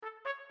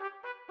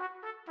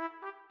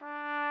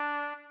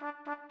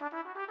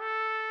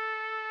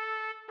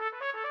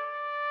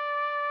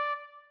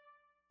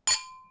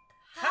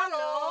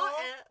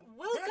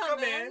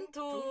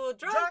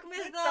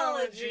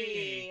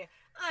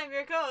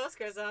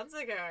Chris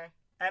Hunziker.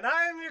 And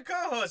I am your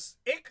co-host,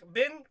 Ich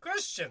bin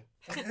Christian.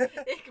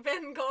 Ich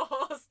bin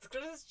co-host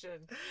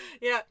Christian.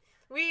 Yeah,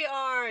 we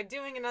are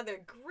doing another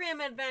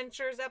Grim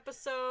Adventures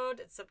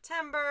episode. It's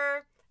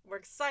September. We're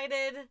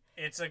excited.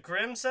 It's a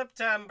grim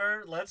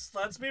September.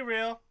 Let's be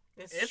real.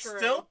 It's true.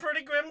 still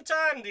pretty grim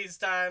time these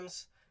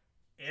times.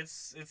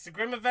 It's the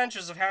grim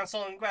adventures of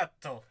Hansel and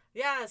Gretel.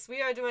 Yes,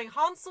 we are doing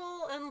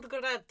Hansel and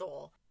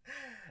Gretel.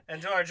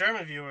 And to our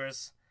German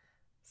viewers,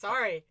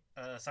 Sorry.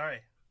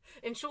 sorry.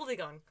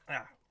 Entschuldigung.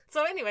 Yeah.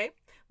 So anyway,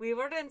 we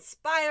were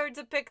inspired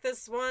to pick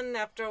this one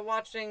after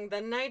watching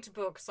The Night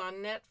Books on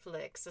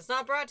Netflix. It's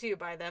not brought to you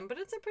by them, but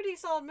it's a pretty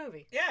solid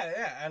movie.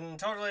 Yeah, and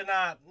totally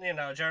not,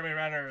 Jeremy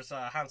Renner's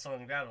Hansel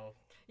and Gretel.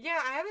 Yeah,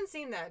 I haven't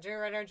seen that.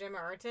 Jeremy Renner, Gemma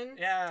Arterton.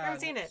 Yeah. I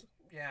haven't seen it.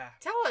 Yeah.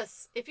 Tell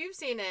us, if you've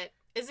seen it,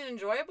 is it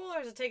enjoyable or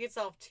does it take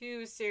itself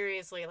too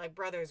seriously, like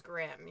Brothers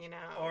Grimm, you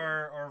know?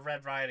 Or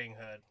Red Riding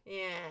Hood.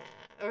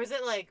 Yeah. Or is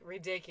it, like,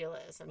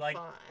 ridiculous and fun?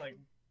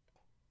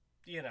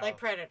 Like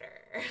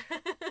Predator.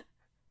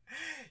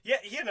 Yeah,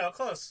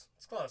 close.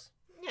 It's close.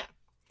 Yeah.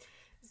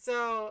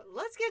 So,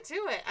 let's get to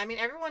it. I mean,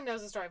 everyone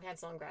knows the story of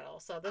Hansel and Gretel.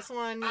 So, this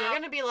one, you're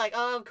going to be like,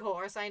 oh, of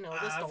course, I know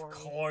the story. Of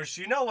course,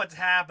 you know what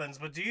happens,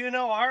 but do you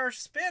know our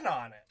spin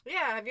on it?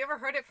 Yeah, have you ever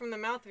heard it from the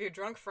mouth of your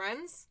drunk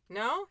friends?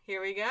 No?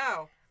 Here we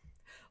go.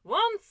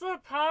 Once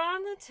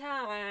upon a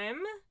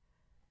time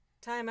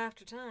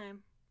after time,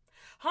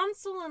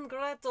 Hansel and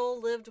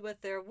Gretel lived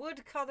with their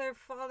woodcutter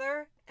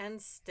father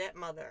and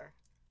stepmother,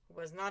 who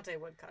was not a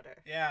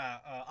woodcutter. Yeah,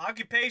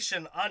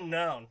 occupation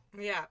unknown.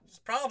 Yeah,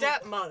 Stepmother.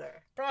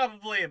 stepmother.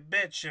 Probably a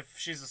bitch if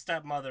she's a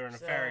stepmother in a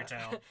fairy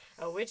tale.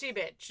 A witchy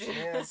bitch.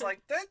 Yeah, it's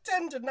like, they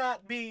tend to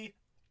not be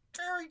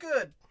very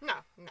good. No.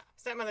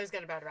 Stepmother's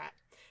got a bad rap.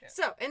 Yeah.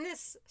 So, in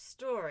this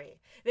story,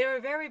 they were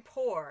very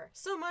poor,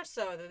 so much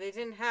so that they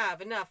didn't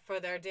have enough for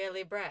their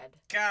daily bread.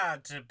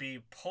 God, to be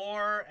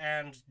poor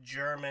and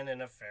German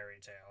in a fairy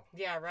tale.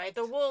 Yeah, right?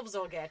 The wolves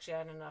will get you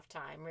in enough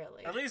time,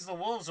 really. At least the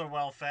wolves are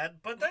well fed,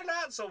 but they're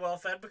not so well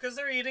fed because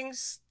they're eating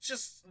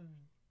just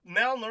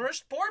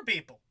malnourished poor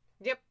people.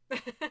 Yep.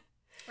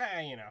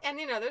 And, And,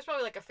 there's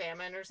probably like a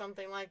famine or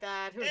something like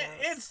that. Who knows?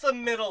 It's the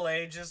Middle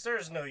Ages.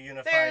 There's no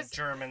unified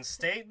German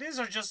state. These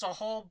are just a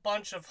whole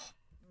bunch of,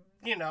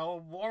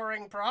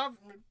 warring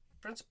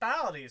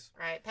principalities.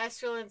 Right.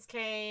 Pestilence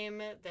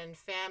came, then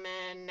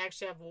famine.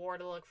 Next you have war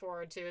to look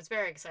forward to. It's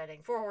very exciting.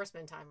 4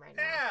 Horsemen time right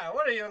now. Yeah,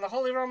 what are you, in the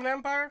Holy Roman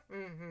Empire?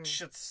 Mm-hmm.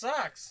 Shit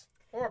sucks.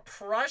 Or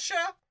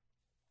Prussia?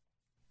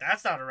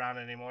 That's not around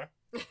anymore.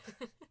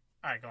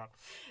 Alright, go on.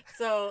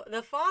 So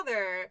the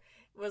father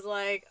was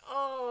like,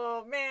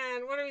 oh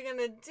man, what are we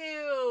gonna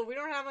do? We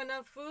don't have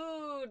enough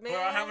food, man. We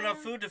don't have enough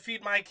food to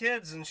feed my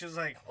kids. And she was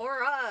like,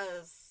 or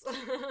us.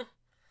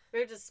 We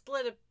have to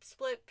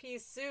split pea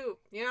soup.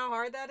 You know how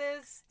hard that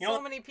is?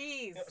 Many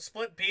peas.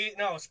 Split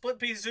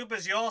pea soup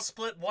is you all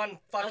split one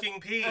fucking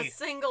pea. A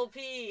single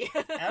pea.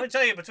 And let me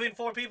tell you, between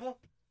 4 people,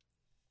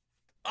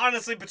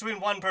 honestly, between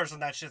one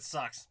person, that shit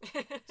sucks.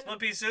 Split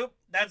pea soup,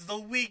 that's the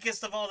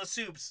weakest of all the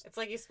soups. It's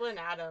like you split an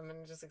atom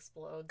and it just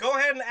explodes. Go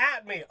ahead and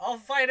at me. I'll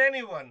fight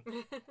anyone.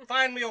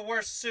 Find me a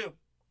worse soup.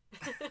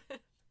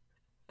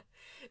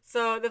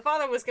 So the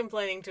father was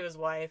complaining to his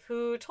wife,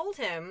 who told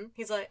him,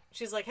 she's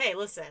like, hey,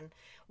 listen,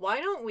 why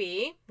don't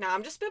we, now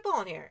I'm just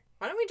spitballing here,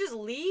 why don't we just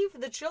leave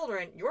the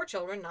children, your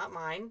children, not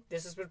mine,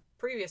 this is a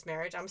previous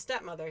marriage, I'm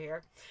stepmother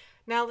here,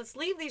 now let's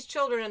leave these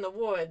children in the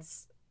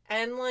woods,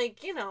 and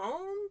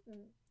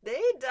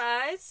they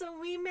die so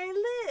we may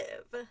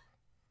live.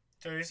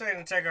 So you're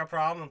saying to take our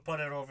problem and put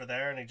it over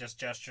there, and he just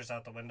gestures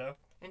out the window?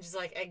 And she's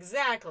like,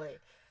 exactly.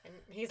 And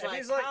he's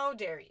like, how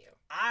dare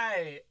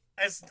you?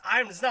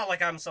 It's not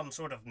like I'm some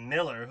sort of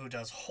miller who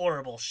does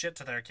horrible shit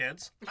to their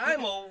kids.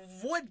 I'm a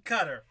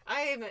woodcutter.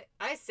 I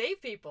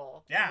save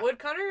people. Yeah.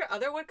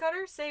 Other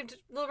woodcutter saved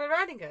Little Red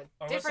Riding Hood.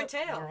 Different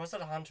tale. Or was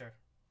it a hunter?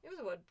 It was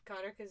a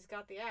woodcutter because he's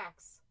got the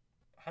axe.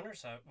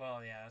 Hunter's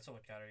well, yeah, it's a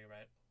woodcutter, you're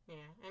right.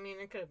 Yeah, I mean,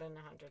 it could have been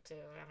a hunter too.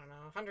 I don't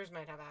know. Hunters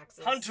might have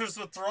axes. Hunters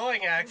with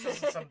throwing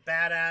axes and some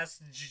badass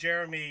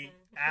Jeremy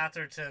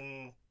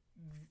Atherton,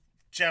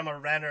 Gemma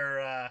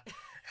Renner,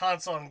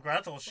 Hansel and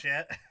Gretel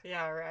shit.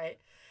 Yeah, right.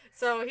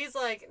 So he's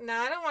like,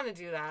 I don't want to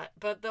do that.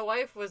 But the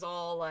wife was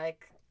all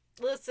like,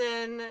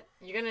 listen,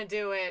 you're going to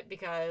do it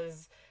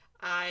because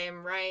I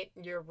am right,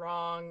 you're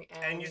wrong.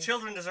 And your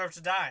children deserve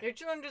to die. Your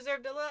children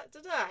deserve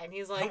to die. And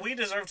he's like, we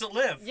deserve to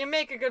live. You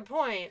make a good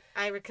point.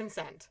 I would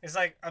consent. It's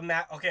like,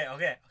 okay.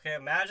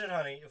 Imagine,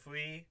 honey, if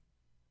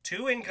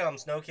 2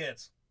 incomes, no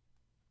kids.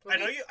 I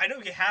know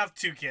you have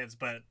 2 kids,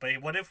 but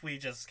what if we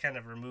just kind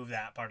of remove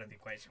that part of the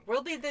equation?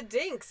 We'll be the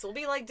Dinks. We'll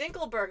be like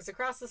Dinkelbergs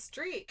across the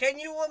street. Can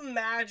you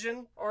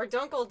imagine? Or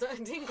Dinkle.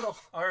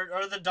 Or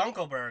the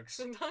Dunkelbergs.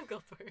 The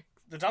Dunkelbergs.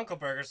 The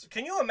Dunkelbergers.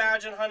 Can you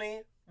imagine,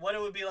 honey, what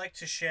it would be like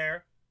to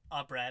share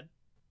a bread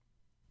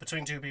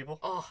between 2 people?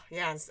 Oh,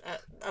 yes.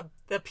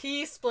 The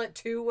pea split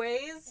 2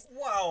 ways.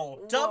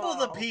 Whoa. Double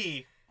the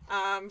pea.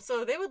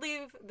 So they would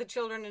leave the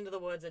children into the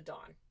woods at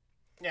dawn.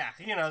 Yeah,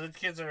 you know, the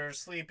kids are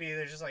sleepy.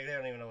 They're just like, they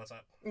don't even know what's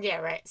up. Yeah,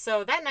 right.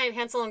 So that night,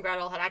 Hansel and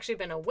Gretel had actually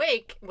been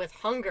awake with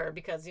hunger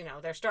because,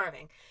 they're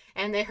starving.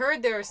 And they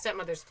heard their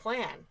stepmother's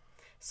plan.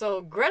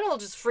 So Gretel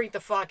just freaked the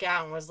fuck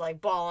out and was,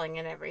 like, bawling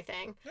and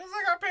everything. It's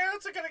like, our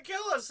parents are gonna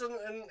kill us.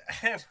 And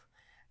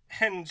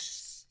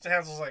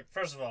Hansel's like,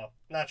 first of all,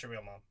 not your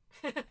real mom.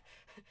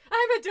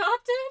 I'm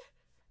adopted?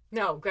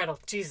 No, Gretel.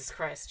 Jesus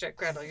Christ.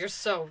 Gretel, you're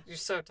so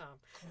dumb.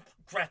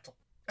 Gretel.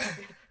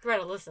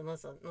 Gretel, listen.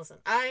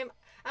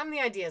 I'm the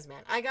ideas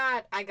man. I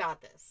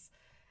got this.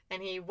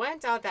 And he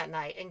went out that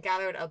night and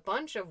gathered a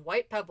bunch of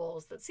white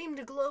pebbles that seemed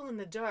to glow in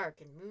the dark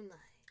in moonlight.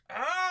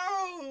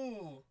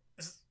 Oh!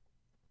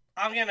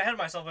 I'm getting ahead of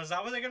myself. Is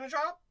that what they're gonna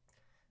drop?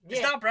 Yeah.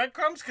 It's not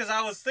breadcrumbs? Because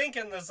I was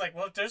thinking, there's like,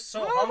 well, they're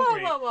so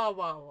hungry.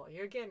 Whoa.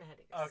 You're getting ahead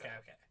of yourself. Okay.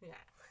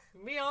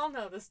 Yeah. We all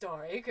know the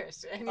story,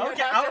 Christian. You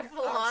Okay, have to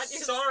flaunt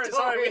your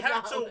sorry. We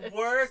have knowledge. to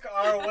work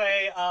our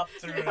way up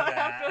through You that.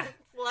 have to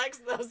flex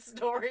those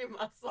story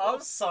muscles.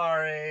 I'm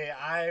sorry.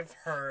 I've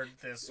heard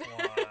this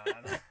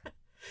one.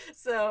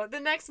 So, the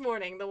next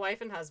morning, the wife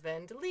and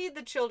husband lead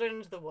the children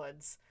into the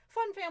woods.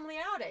 Fun family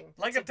outing.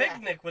 Like a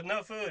picnic with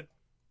no food.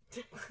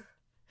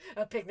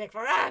 A picnic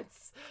for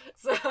ants.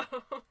 So,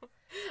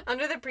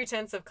 under the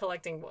pretense of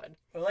collecting wood.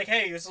 We're like,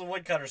 hey, this is a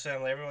woodcutter's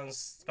family.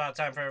 It's about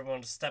time for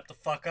everyone to step the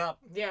fuck up.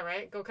 Yeah,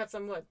 right? Go cut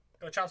some wood.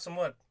 Go chop some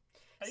wood.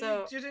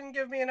 So, you didn't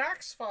give me an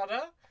axe,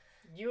 father.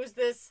 Use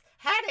this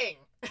heading.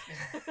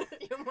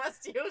 You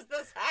must use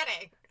this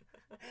heading.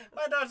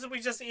 Why don't we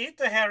just eat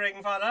the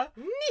herring, father?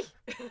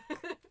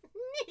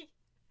 Nee.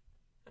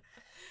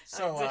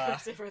 So,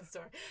 different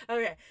story.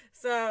 Okay,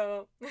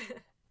 so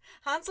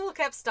Hansel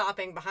kept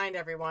stopping behind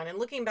everyone and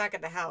looking back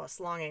at the house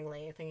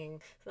longingly,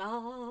 thinking,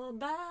 all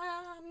by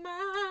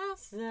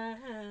myself.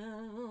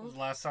 the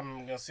last time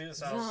I'm gonna see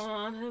this house.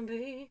 Gonna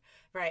be...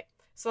 Right.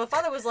 So the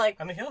father was like,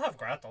 I mean, he'll have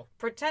Gretel.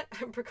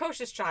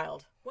 Precocious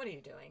child, what are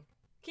you doing?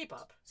 Keep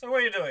up. So what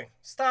are you doing?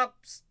 Stop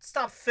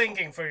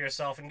thinking for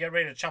yourself and get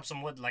ready to chop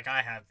some wood like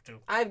I have to.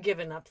 I've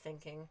given up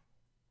thinking.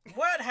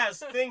 What has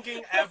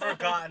thinking ever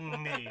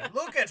gotten me?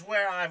 Look at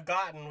where I've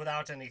gotten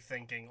without any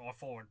thinking or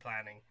forward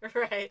planning.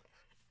 Right.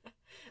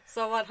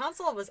 So what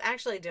Hansel was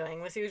actually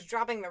doing was he was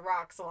dropping the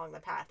rocks along the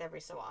path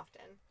every so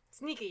often.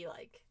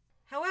 Sneaky-like.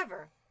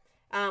 However,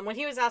 when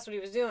he was asked what he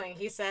was doing,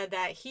 he said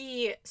that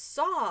he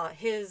saw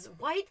his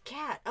white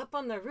cat up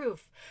on the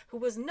roof who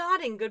was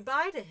nodding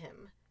goodbye to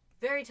him.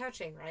 Very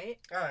touching, right?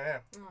 Oh, yeah.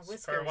 Oh,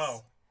 whiskers.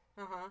 Farewell.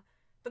 Uh-huh.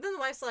 But then the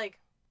wife's like,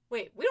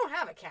 wait, we don't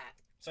have a cat.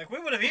 It's like, we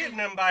would have eaten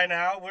him by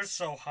now. We're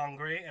so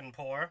hungry and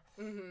poor.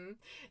 Mm-hmm.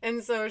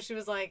 And so she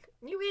was like,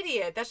 you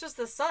idiot. That's just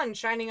the sun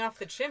shining off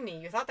the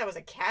chimney. You thought that was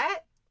a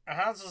cat? And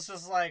Hans was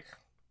just like,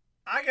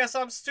 I guess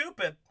I'm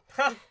stupid.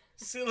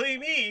 Silly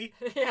me.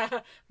 Yeah,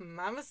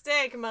 my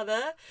mistake,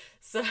 mother.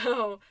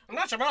 So... I'm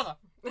not your mother.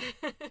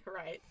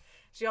 Right.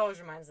 She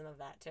always reminds them of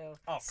that, too.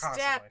 Oh,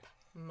 constantly.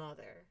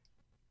 Stepmother.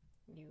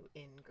 You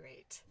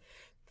ingrate.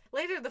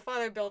 Later, the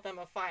father built them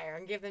a fire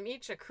and gave them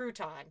each a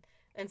crouton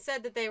and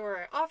said that they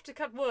were off to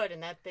cut wood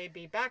and that they'd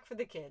be back for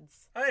the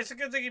kids. Hey, it's a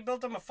good thing he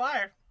built them a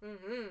fire.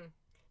 Mm-hmm.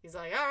 He's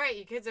like, all right,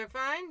 you kids are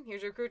fine.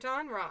 Here's your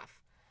crouton. We're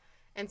off.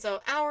 And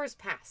so hours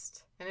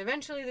passed. And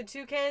eventually the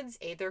two kids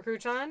ate their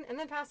crouton and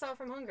then passed out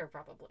from hunger,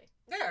 probably.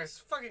 Yeah, it's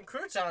fucking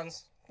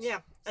croutons. Yeah,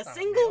 It's a not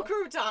single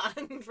real.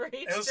 crouton for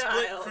each It was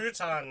child. split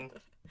crouton.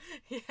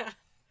 Yeah.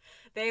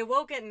 They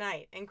awoke at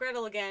night, and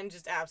Gretel again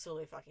just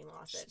absolutely fucking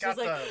lost it. She's got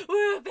She's like,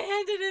 we're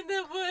abandoned in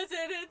the woods,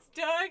 and it's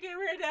dark, and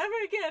we're never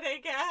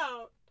getting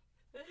out.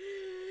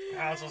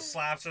 Hansel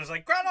slaps her. He's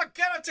like, Gretel,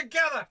 get it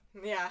together.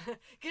 Yeah.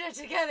 Get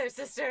it together,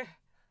 sister.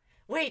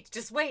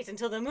 Just wait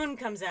until the moon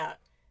comes out.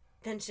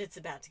 Then shit's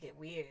about to get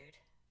weird.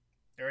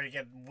 You ready to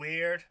get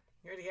weird?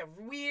 You're gonna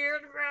get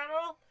weird,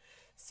 Gretel?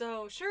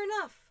 So, sure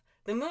enough,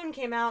 the moon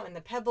came out, and the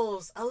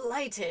pebbles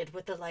alighted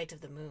with the light of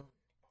the moon.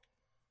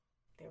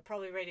 They were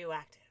probably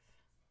radioactive.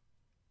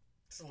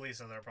 It's the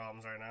least of their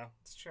problems right now.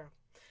 It's true.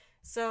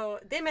 So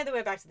they made their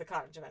way back to the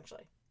cottage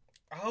eventually.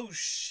 Oh,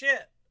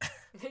 shit.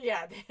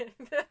 Yeah,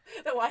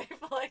 the wife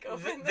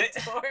opened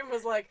the door and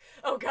was like,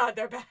 "Oh God,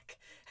 they're back!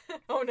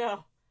 Oh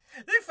no!"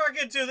 They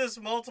fucking do this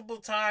multiple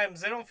times.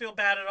 They don't feel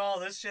bad at all.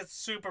 This shit's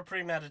super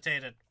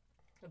premeditated.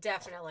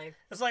 Definitely.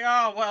 It's like,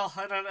 oh well,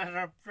 in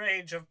a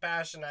rage of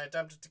passion, I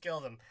attempted to kill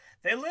them.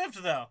 They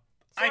lived though.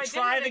 So I I did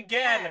tried it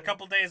again a again.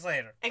 couple days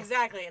later.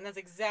 Exactly, and that's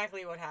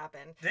exactly what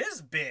happened.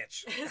 This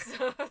bitch.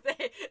 So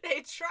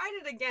they tried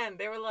it again.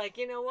 They were like,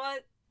 you know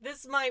what?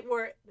 This might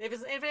work.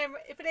 If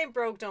it ain't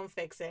broke, don't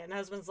fix it. And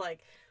husband's like,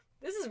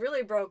 this is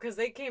really broke because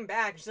they came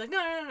back. She's like,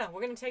 no.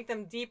 We're gonna take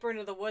them deeper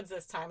into the woods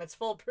this time. It's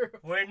foolproof.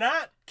 We're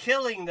not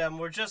killing them.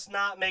 We're just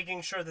not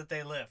making sure that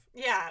they live.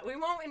 Yeah, we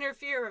won't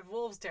interfere if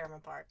wolves tear them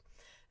apart.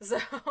 So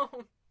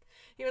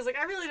he was like,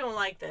 I really don't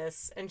like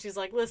this. And she's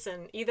like,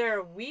 listen,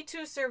 either we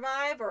two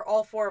survive or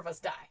all four of us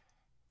die.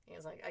 He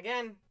was like,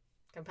 again,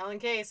 compelling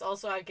case.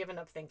 Also, I've given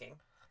up thinking.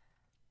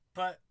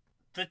 But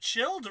the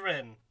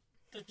children,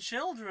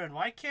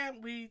 why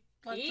can't we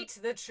Eat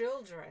the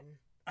children.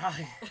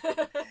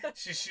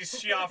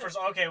 she offers,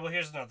 okay, well,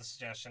 here's another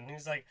suggestion.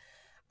 He's like,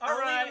 I'll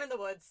right. leave them in the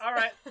woods. All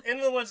right,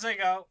 into the woods they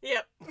go.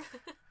 Yep.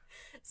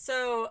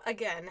 So,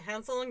 again,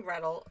 Hansel and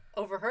Gretel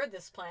overheard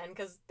this plan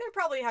because they're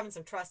probably having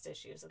some trust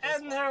issues at this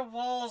And point. their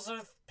walls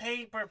are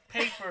paper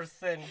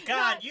thin.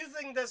 God, you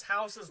think this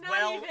house is not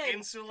well even.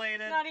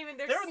 insulated? Not even.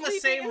 They're in the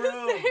sleeping same in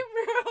room. the same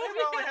room.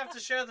 They probably have to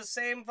share the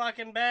same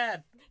fucking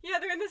bed. Yeah,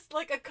 they're in this,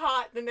 like, a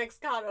cot, the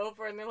next cot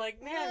over, and they're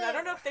like, man, I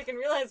don't know if they can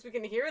realize we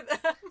can hear them.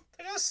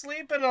 They're just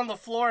sleeping on the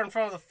floor in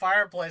front of the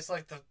fireplace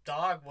like the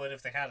dog would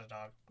if they had a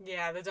dog.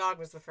 Yeah, the dog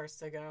was the first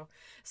to go.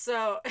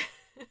 So,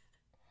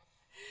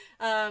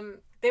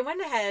 they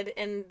went ahead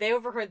and they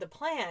overheard the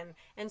plan,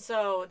 and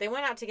so they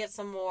went out to get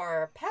some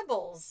more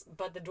pebbles,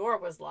 but the door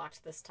was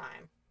locked this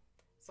time.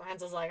 So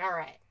Hansel's like, all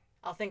right,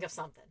 I'll think of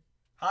something.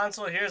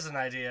 Hansel, here's an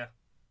idea.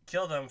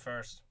 Kill them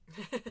first.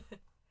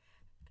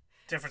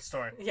 Different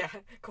story. Yeah,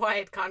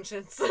 quiet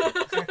conscience.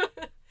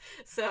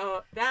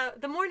 So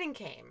the morning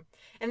came,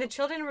 and the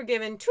children were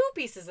given 2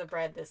 pieces of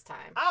bread this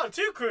time. Oh,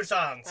 2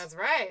 croutons. That's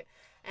right.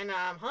 And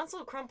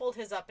Hansel crumpled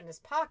his up in his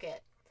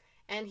pocket.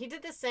 And he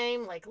did the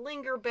same, like,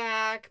 linger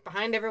back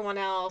behind everyone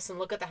else and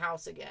look at the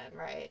house again,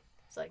 right?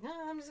 It's like,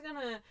 oh,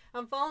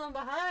 I'm falling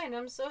behind.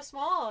 I'm so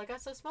small. I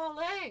got so small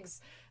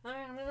legs.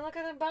 I'm going to look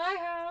at the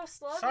house.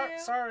 Love you.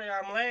 Sorry,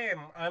 I'm lame.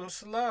 I'm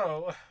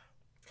slow.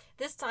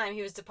 This time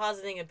he was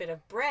depositing a bit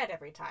of bread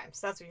every time.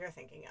 So that's what you're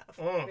thinking of.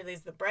 Really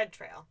is the bread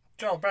trail.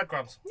 Joe,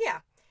 breadcrumbs. Yeah.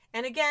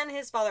 And again,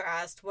 his father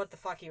asked what the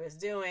fuck he was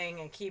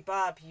doing and keep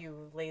up,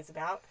 you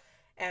lazabout.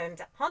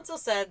 And Hansel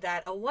said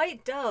that a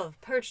white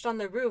dove perched on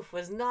the roof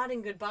was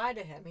nodding goodbye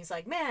to him. He's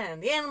like, man,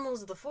 the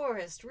animals of the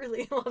forest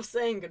really love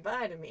saying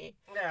goodbye to me.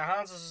 Yeah,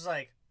 Hansel's just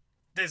like,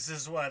 this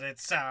is what it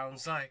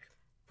sounds like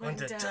when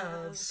the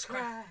doves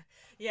cry.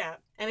 Yeah,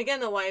 and again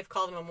the wife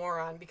called him a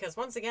moron because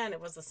once again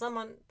it was the sun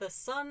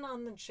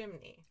on the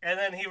chimney. And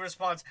then he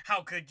responds,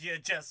 how could you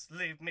just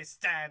leave me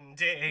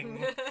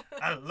standing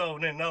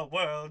alone in a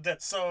world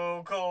that's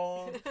so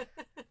cold?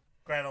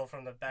 Gretel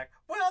from the back,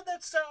 well,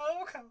 that's so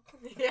cold.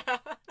 Yeah.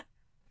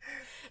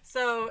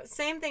 So,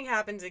 same thing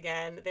happens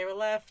again. They were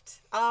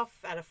left off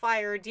at a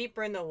fire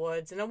deeper in the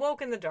woods and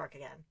awoke in the dark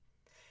again.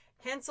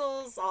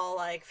 Hansel's all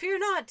like, fear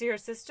not, dear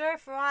sister,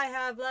 for I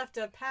have left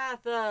a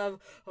path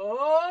of,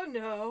 oh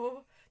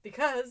no,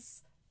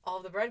 because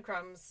all the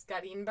breadcrumbs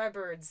got eaten by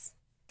birds.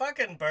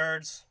 Fucking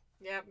birds.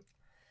 Yep.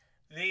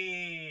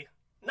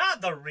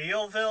 Not the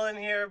real villain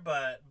here,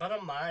 but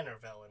a minor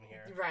villain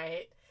here.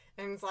 Right.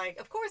 And it's like,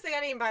 of course they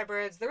got eaten by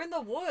birds. They're in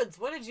the woods.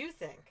 What did you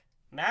think?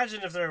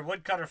 Imagine if their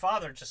woodcutter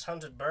father just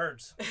hunted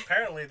birds.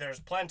 Apparently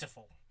there's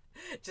plentiful.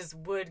 Just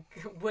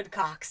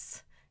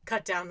woodcocks.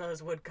 Cut down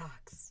those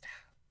woodcocks.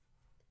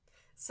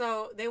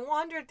 So they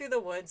wandered through the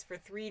woods for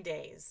 3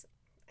 days.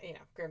 You know,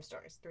 Grimm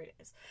stories, 3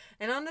 days.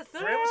 And on the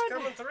third... Grimm's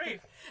coming 3.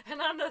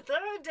 And on the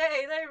 3rd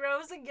day, they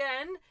rose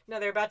again. No,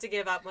 they're about to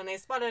give up when they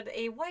spotted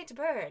a white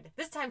bird.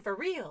 This time for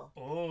real.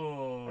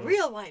 Ooh. A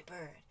real white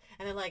bird.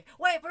 And they're like,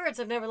 white birds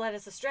have never led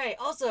us astray.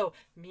 Also,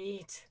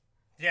 meat.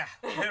 Yeah,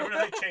 they're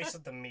really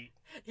chasing the meat.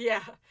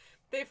 Yeah.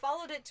 They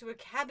followed it to a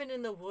cabin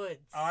in the woods.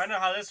 Oh, I know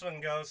how this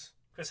one goes.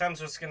 Chris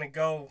Hemsworth's gonna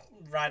go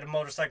ride a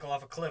motorcycle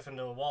off a cliff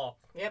into a wall.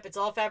 Yep, it's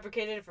all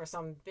fabricated for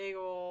some big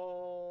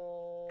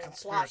old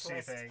Conspiracy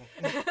plot twist. thing.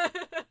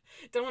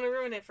 Don't want to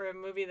ruin it for a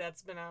movie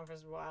that's been out for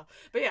a while.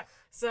 But yeah,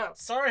 so...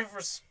 Sorry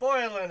for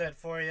spoiling it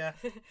for you.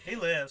 He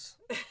lives.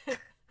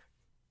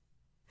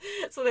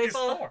 So they He's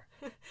followed.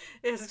 Thor.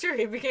 It's true.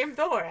 He became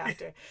Thor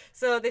after.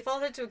 So they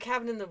followed it to a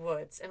cabin in the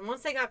woods, and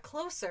once they got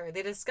closer,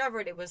 they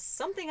discovered it was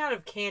something out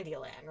of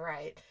Candyland.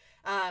 Right?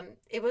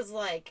 It was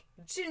like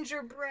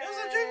gingerbread. It was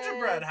a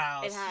gingerbread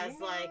house. It has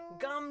like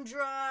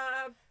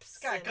gumdrops. It's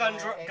got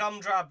and,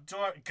 gumdrop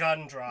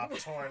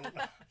torn.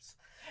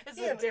 It's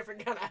a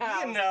different kind of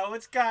house. You know,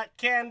 it's got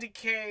candy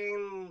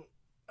cane,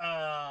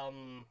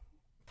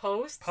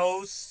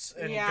 posts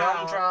and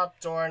gumdrop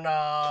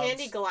doorknobs.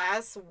 Candy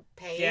glass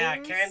panes. Yeah,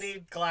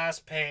 candy glass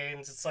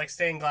panes. It's like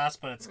stained glass,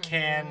 but it's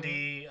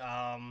candy.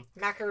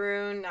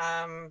 Macaroon,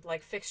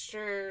 like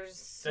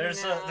fixtures.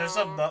 There's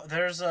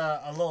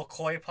a little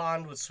koi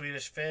pond with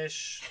Swedish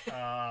fish.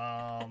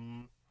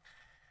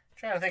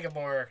 Trying to think of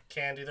more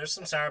candy. There's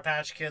some Sour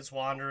Patch Kids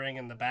wandering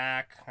in the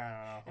back.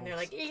 And they're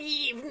like,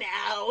 leave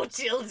now,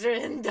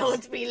 children.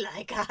 Don't be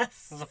like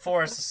us. There's a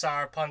forest of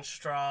sour punch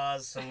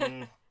straws,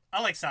 and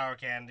I like sour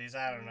candies.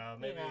 I don't know.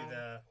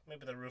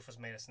 Maybe the roof was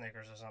made of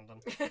Snickers or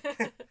something.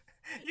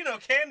 You know,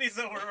 candies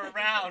that were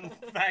around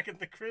back in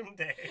the Grimm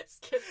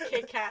days.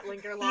 Kit Kat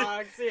Linker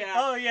Logs, yeah.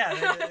 Oh yeah,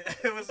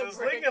 it was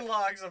Lincoln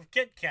Logs of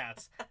Kit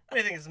Kats. What do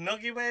you think? It's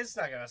Milky Way? It's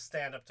not gonna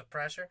stand up to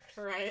pressure.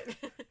 Right.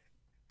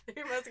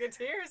 Your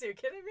Musketeers? Are you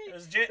kidding me?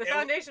 The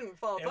foundation would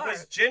fall apart. It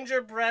was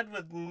gingerbread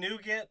with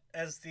nougat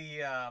as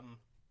the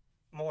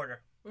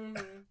mortar.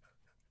 Mm-hmm.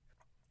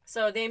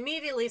 So they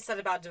immediately set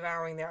about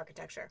devouring the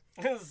architecture.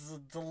 This is a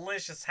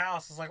delicious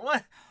house. It's like,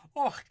 what?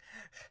 Oh,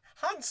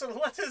 Hansel,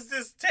 what does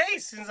this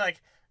taste? And he's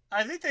like,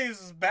 I think they use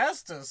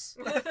asbestos.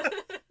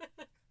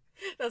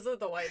 That's what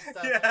the white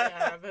stuff.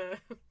 Yeah.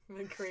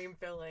 The cream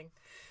filling.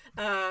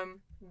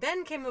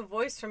 Then came a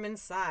voice from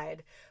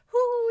inside.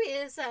 Who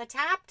is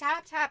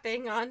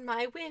tapping on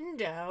my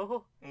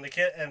window? And the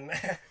kid, and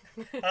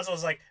Hansel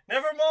was like,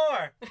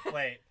 nevermore!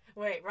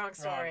 Wait, wrong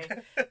story.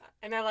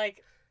 And they're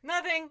like,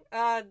 nothing,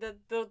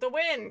 the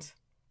wind.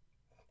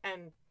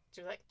 And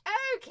she was like,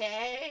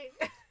 okay.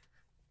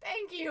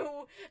 Thank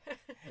you,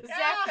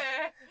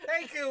 Zephyr.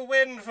 Thank you,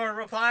 Wind, for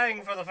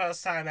replying for the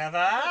first time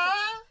ever.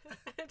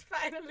 It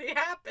finally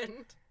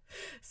happened.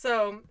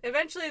 So,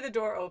 eventually the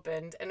door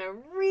opened, and a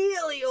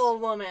really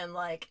old woman,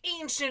 like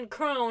ancient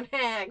crone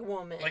hag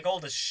woman. Like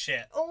old as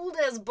shit. Old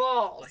as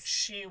balls. Like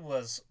she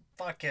was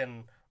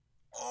fucking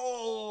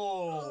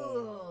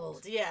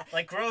old. Yeah.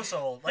 Like gross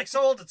old. Like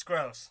so old it's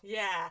gross.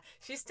 Yeah.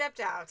 She stepped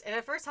out, and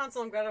at first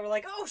Hansel and Gretel were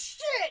like, oh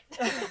shit!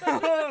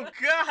 Oh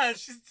god,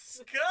 she's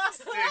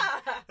disgusting.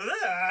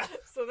 Ugh.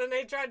 So then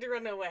they tried to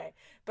run away.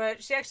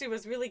 But she actually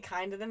was really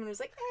kind to them and was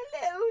like,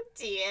 hello,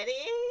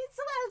 dearies.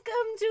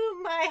 Welcome to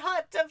my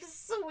hut of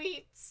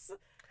sweets.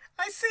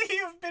 I see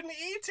you've been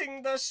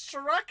eating the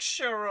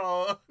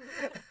structural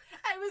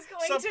I was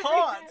going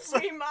supports. to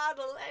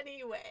remodel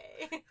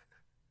anyway.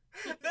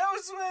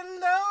 Those were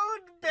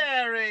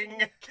load-bearing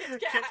Kit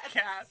Kit Kats.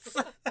 Kats.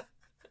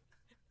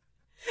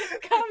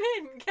 Come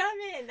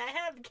in. I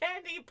have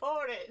candy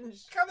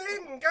porridge. Come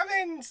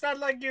in. It's not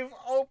like you've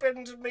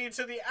opened me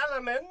to the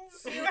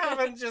elements. You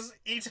haven't just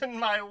eaten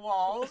my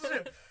walls.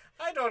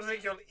 I don't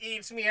think you'll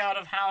eat me out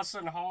of house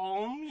and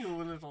home, you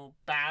little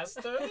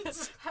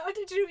bastards. How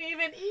did you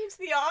even eat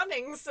the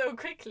awning so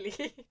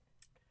quickly?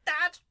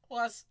 That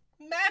was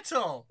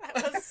metal.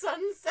 That was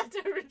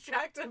sunsetter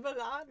retractable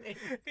awning.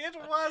 It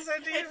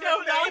wasn't even no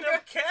made longer-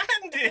 of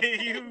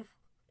candy. You.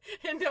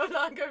 It no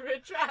longer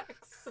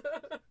retracts.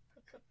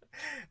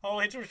 Oh,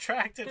 it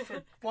retracted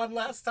for one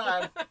last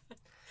time.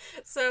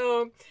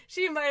 So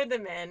she invited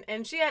them in,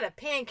 and she had a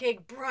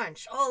pancake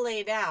brunch all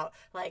laid out.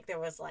 Like, there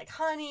was, like,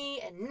 honey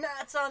and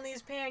nuts on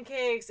these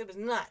pancakes. It was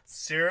nuts.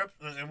 Syrup?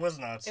 It was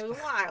nuts. It was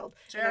wild.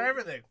 She had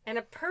everything. And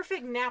a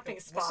perfect napping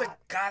spot.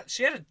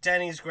 She had a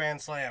Denny's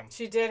Grand Slam.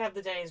 She did have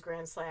the Denny's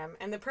Grand Slam.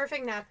 And the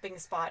perfect napping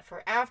spot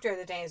for after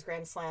the Denny's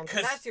Grand Slam.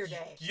 Because that's your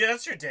day. Yeah,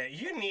 that's your day.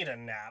 You need a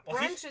nap.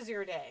 Brunch is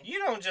your day. You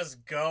don't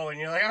just go and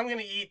you're like, I'm going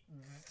to eat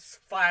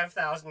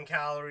 5,000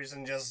 calories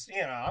and just,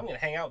 I'm going to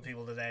hang out with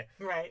people today.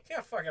 Right.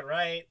 Yeah, fucking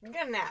right. You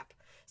got a nap.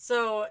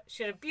 So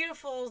she had a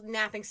beautiful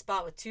napping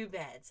spot with 2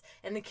 beds.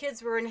 And the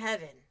kids were in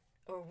heaven.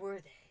 Or were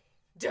they?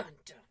 Dun,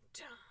 dun,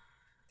 dun.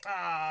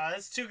 Ah,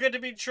 that's too good to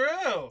be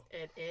true.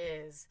 It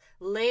is.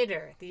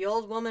 Later, the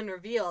old woman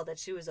revealed that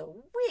she was a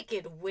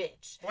wicked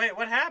witch. Wait,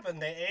 what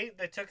happened? They ate?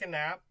 They took a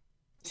nap?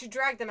 She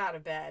dragged them out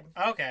of bed.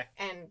 Okay.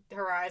 And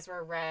her eyes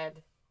were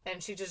red.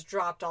 And she just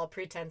dropped all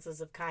pretenses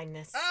of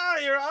kindness. Oh,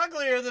 you're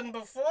uglier than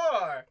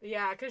before.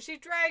 Yeah, because she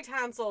dragged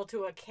Hansel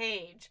to a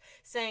cage,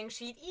 saying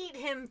she'd eat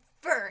him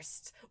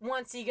first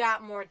once he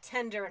got more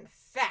tender and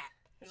fat.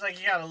 It's like,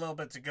 you got a little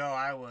bit to go.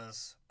 I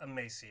was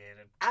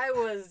emaciated. I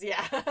was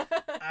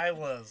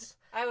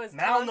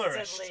malnourished.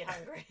 Constantly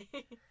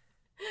hungry.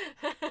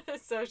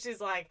 So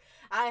she's like,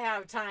 I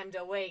have time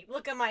to wait.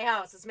 Look at my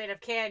house. It's made of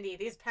candy.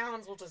 These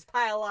pounds will just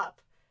pile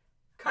up.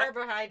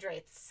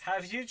 Carbohydrates.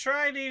 Have you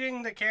tried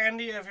eating the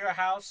candy of your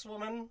house,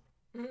 woman?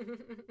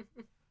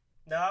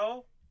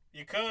 No?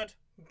 You could.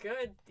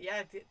 Good.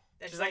 Yeah.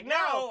 She's like,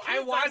 no, I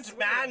kids, want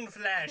swear." man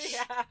flesh.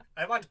 Yeah.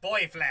 I want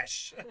boy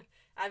flesh.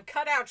 I've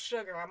cut out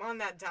sugar. I'm on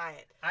that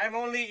diet. I'm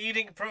only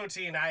eating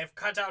protein. I've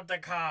cut out the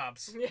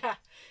carbs. Yeah.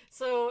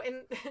 So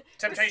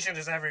Temptation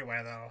is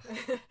everywhere,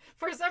 though.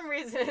 for some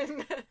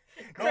reason,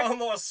 No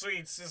more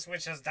sweets. This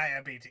witch has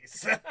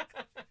diabetes.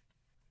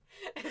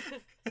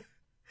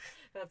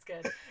 That's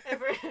good. And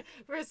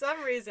for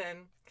some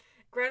reason,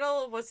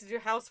 Gretel was to do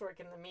housework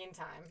in the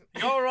meantime.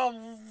 You're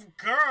a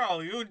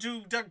girl. You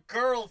do the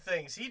girl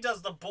things. He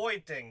does the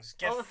boy things.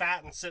 Get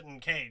fat and sit in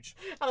cage.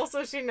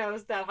 Also, she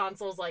knows that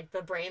Hansel's like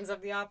the brains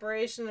of the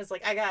operation. It's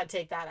like, I gotta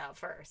take that out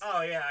first.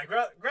 Oh, yeah.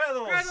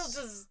 Gretel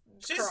just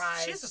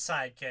cries. She's a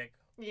sidekick.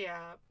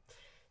 Yeah.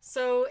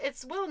 So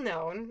it's well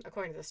known,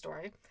 according to the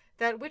story,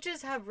 that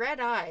witches have red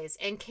eyes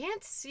and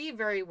can't see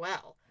very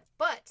well,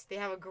 but they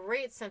have a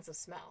great sense of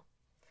smell.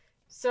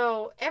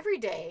 So every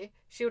day,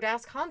 she would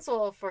ask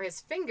Hansel for his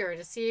finger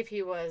to see if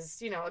he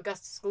was,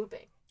 Augustus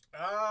Glooping.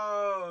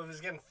 Oh, he's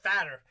getting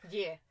fatter.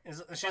 Yeah.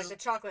 She's like the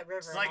Chocolate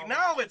River. She's like,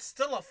 no, it's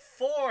still a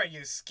 4,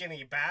 you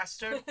skinny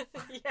bastard.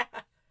 Yeah.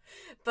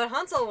 But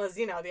Hansel was,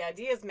 the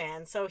ideas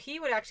man, so he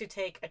would actually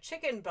take a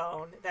chicken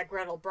bone that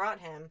Gretel brought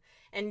him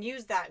and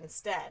use that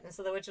instead. And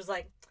so the witch was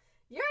like,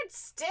 you're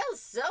still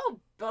so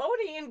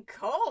bony and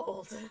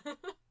cold.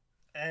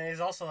 And he's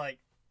also like,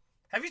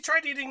 have you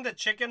tried eating the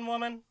chicken,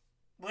 woman?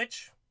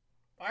 Witch?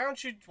 Why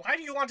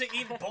do you want to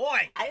eat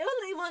boy? I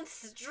only want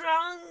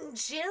strong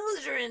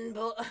children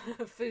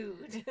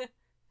food.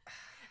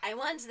 I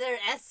want their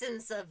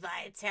essence of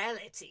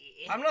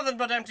vitality. I'm nothing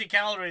but empty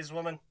calories,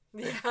 woman.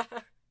 Yeah.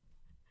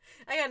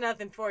 I got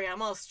nothing for you.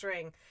 I'm all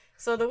string.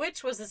 So the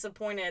witch was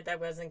disappointed that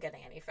wasn't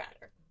getting any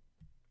fatter.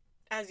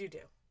 As you do.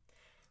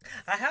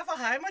 I have a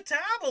high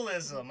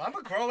metabolism. I'm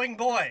a growing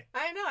boy.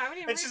 I know. I haven't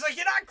even. And she's like,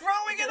 you're not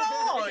growing at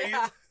all.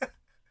 Yeah.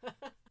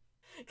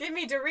 Give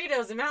me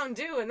Doritos and Mountain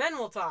Dew, and then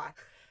we'll talk.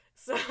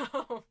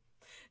 So,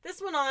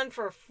 this went on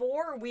for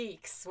 4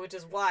 weeks, which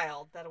is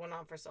wild that it went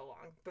on for so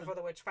long before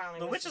the witch finally.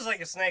 The witch is like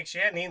a snake. She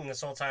hadn't eaten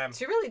this whole time.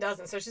 She really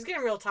doesn't. So she's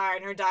getting real tired,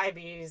 and her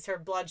diabetes, her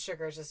blood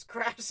sugar is just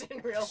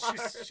crashing real hard.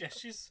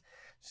 She's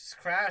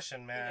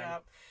crashing, man.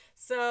 Yep.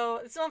 So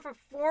it's on for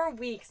 4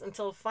 weeks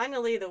until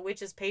finally the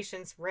witch's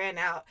patience ran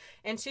out,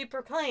 and she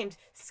proclaimed,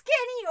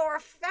 "Skinny or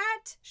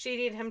fat, she'd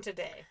eat him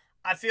today."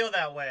 I feel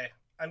that way.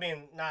 I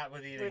mean, not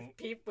with eating,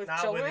 with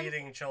not children? with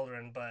eating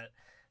children, but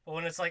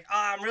when it's like,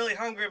 I'm really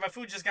hungry, my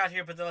food just got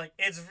here, but they're like,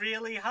 it's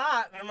really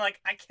hot, and I'm like,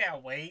 I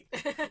can't wait.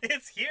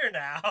 It's here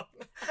now.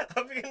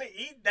 I'm gonna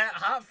eat that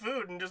hot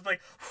food and just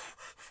like,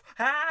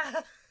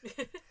 ah.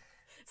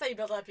 That's how you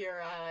build up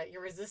your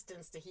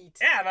resistance to heat.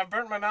 Yeah, and I've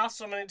burnt my mouth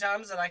so many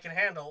times that I can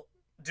handle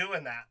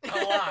doing that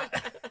a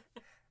lot,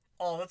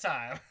 all the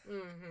time.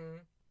 Mm-hmm.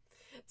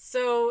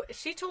 So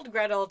she told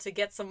Gretel to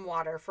get some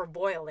water for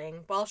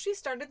boiling while she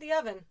started the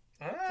oven.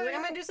 She's like,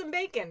 I'm gonna do some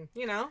bacon,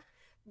 you know.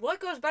 What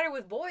goes better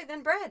with boy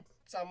than bread?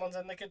 Someone's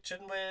in the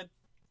kitchen with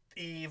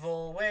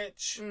evil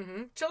witch.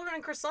 Mm-hmm. Children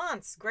and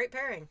croissants, great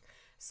pairing.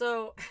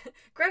 So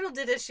Gretel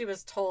did as she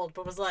was told,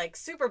 but was like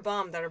super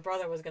bummed that her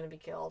brother was gonna be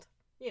killed.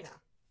 You know.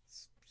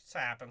 This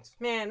happens.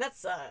 Man, that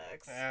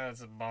sucks. Yeah,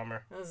 that's a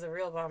bummer. That was a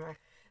real bummer.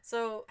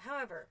 So,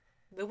 however,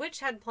 the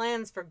witch had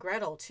plans for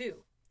Gretel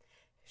too.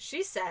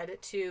 She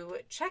said to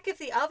check if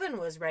the oven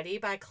was ready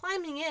by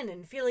climbing in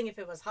and feeling if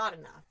it was hot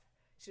enough.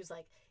 She was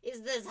like,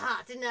 "Is this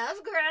hot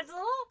enough,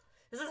 Gretel?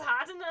 Is this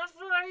hot enough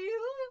for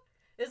you?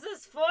 Is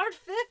this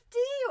 450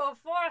 or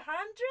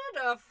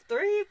 400 or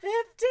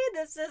 350?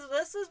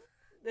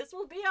 This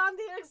will be on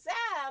the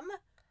exam."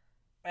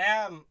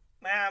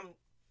 Ma'am,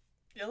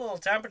 your little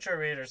temperature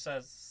reader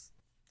says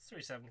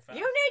 375.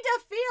 You need to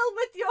feel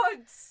with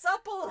your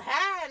supple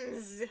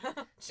hands,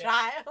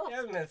 child. You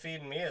haven't been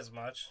feeding me as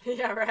much.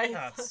 Yeah, right.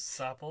 Not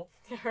supple.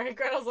 Yeah, right.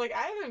 Gretel's like,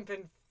 I haven't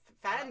been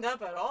fattened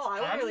up at all. I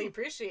would really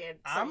appreciate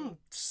some I'm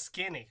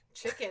skinny.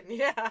 chicken.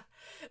 Yeah.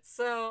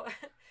 So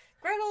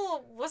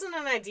Gretel wasn't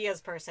an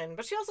ideas person,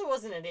 but she also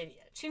wasn't an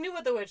idiot. She knew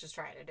what the witch was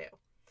trying to do.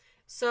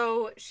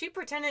 So she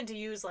pretended to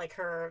use like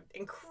her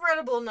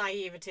incredible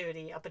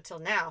naivety up until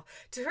now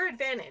to her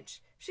advantage.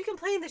 She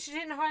complained that she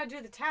didn't know how to do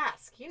the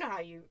task. You know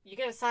how you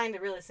get assigned a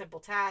really simple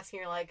task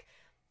and you're like,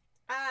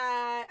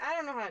 I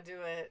don't know how to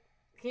do it.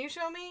 Can you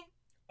show me?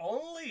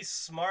 Only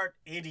smart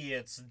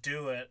idiots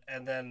do it,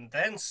 and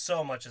then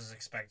so much is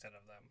expected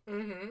of them.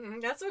 Mm-hmm.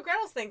 That's what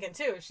Gretel's thinking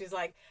too. She's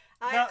like,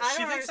 I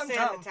don't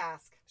understand the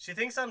task. She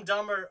thinks I'm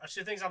dumb, or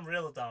she thinks I'm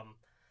real dumb.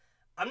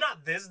 I'm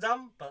not this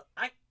dumb, but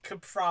I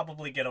could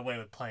probably get away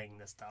with playing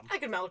this dumb. I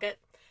could milk it.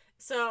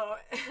 So,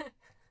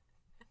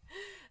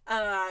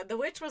 the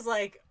witch was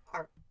like,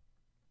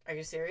 are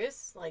you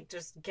serious? Like,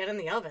 just get in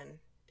the oven.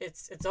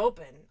 It's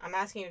open. I'm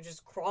asking you to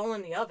just crawl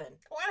in the oven.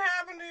 What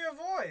happened to your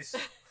voice?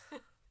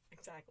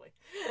 Exactly.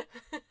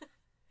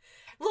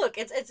 Look,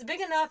 it's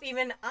big enough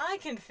even I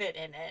can fit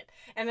in it.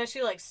 And then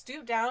she like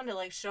stooped down to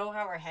like show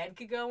how her head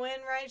could go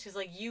in, right? She's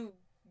like,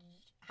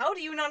 how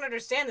do you not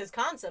understand this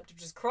concept of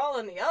just crawl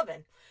in the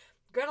oven?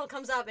 Gretel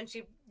comes up and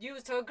she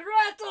used her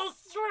Gretel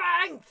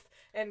strength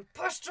and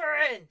pushed her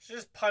in. She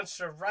just punched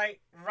her right.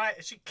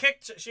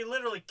 She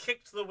literally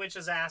kicked the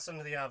witch's ass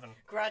into the oven.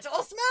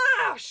 Gretel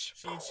smash!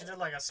 She did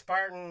like a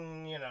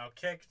Spartan,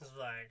 kick. It's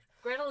like,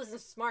 Gretel isn't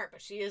smart, but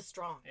she is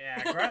strong.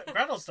 yeah,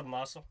 Gretel's the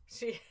muscle.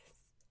 She is.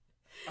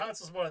 That's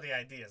just one of the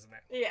ideas, man.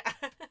 Yeah.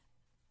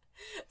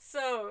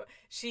 So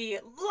she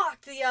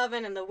locked the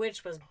oven and the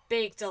witch was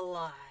baked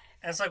alive.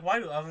 And it's like, why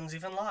do ovens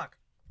even lock?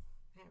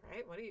 Yeah,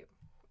 right? What are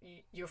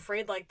you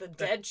afraid like the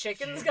dead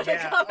chicken's gonna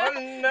come out?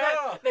 Oh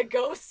no! The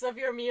ghosts of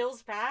your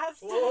meals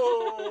past?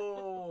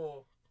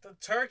 Whoa! The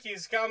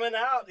turkey's coming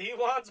out. He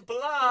wants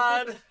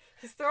blood.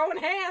 He's throwing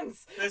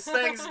hands. This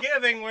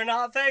Thanksgiving, we're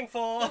not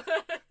thankful.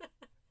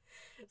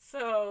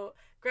 So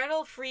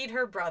Gretel freed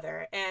her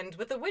brother, and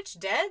with the witch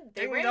dead,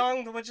 Ding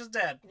dong, the witch is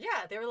dead.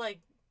 Yeah, they were like,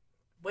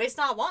 waste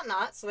not, want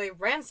not, so they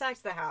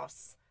ransacked the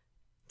house,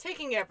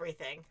 taking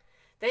everything.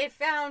 They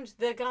found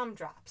the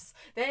gumdrops.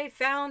 They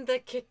found the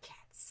Kit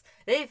Kats.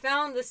 They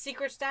found the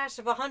secret stash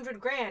of 100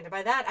 grand.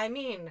 By that, I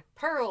mean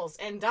pearls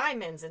and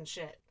diamonds and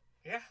shit.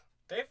 Yeah,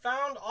 they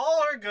found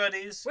all her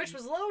goodies. Witch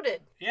was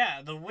loaded.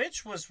 Yeah, the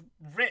witch was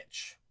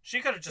rich. She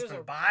could have just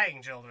been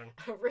buying children.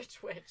 A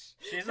rich witch.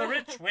 She's a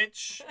rich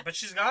witch, but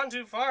she's gone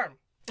too far.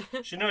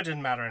 She knew it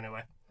didn't matter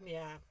anyway.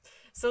 Yeah.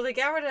 So they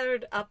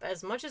gathered up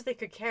as much as they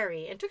could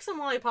carry and took some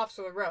lollipops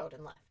for the road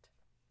and left.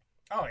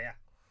 Oh, yeah.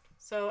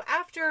 So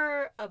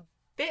after a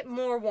bit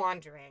more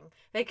wandering,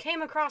 they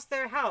came across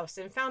their house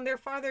and found their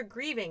father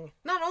grieving,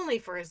 not only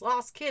for his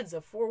lost kids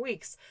of 4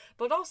 weeks,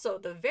 but also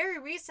the very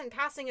recent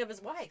passing of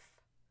his wife.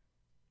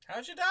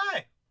 How'd you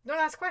die? Don't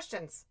ask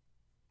questions.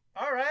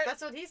 All right.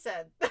 That's what he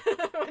said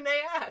when they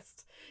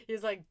asked.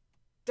 He's like,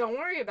 don't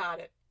worry about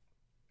it.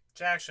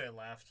 She actually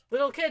left.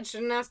 Little kids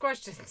shouldn't ask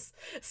questions.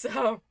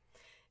 So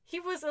He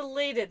was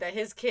elated that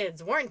his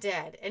kids weren't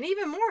dead, and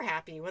even more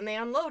happy when they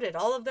unloaded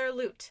all of their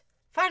loot.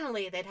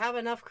 Finally, they'd have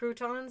enough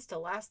croutons to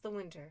last the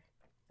winter.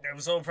 I'm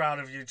so proud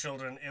of you,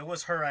 children. It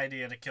was her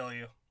idea to kill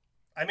you.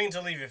 I mean,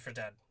 to leave you for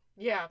dead.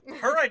 Yeah.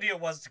 Her idea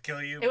was to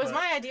kill you. It was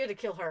my idea to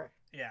kill her.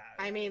 Yeah.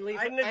 I mean, leave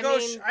I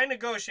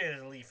negotiated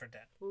to leave her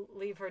dead.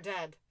 Leave her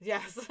dead.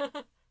 Yes.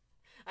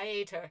 I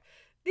ate her.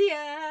 The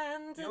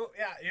end.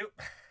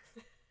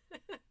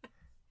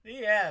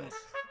 The end.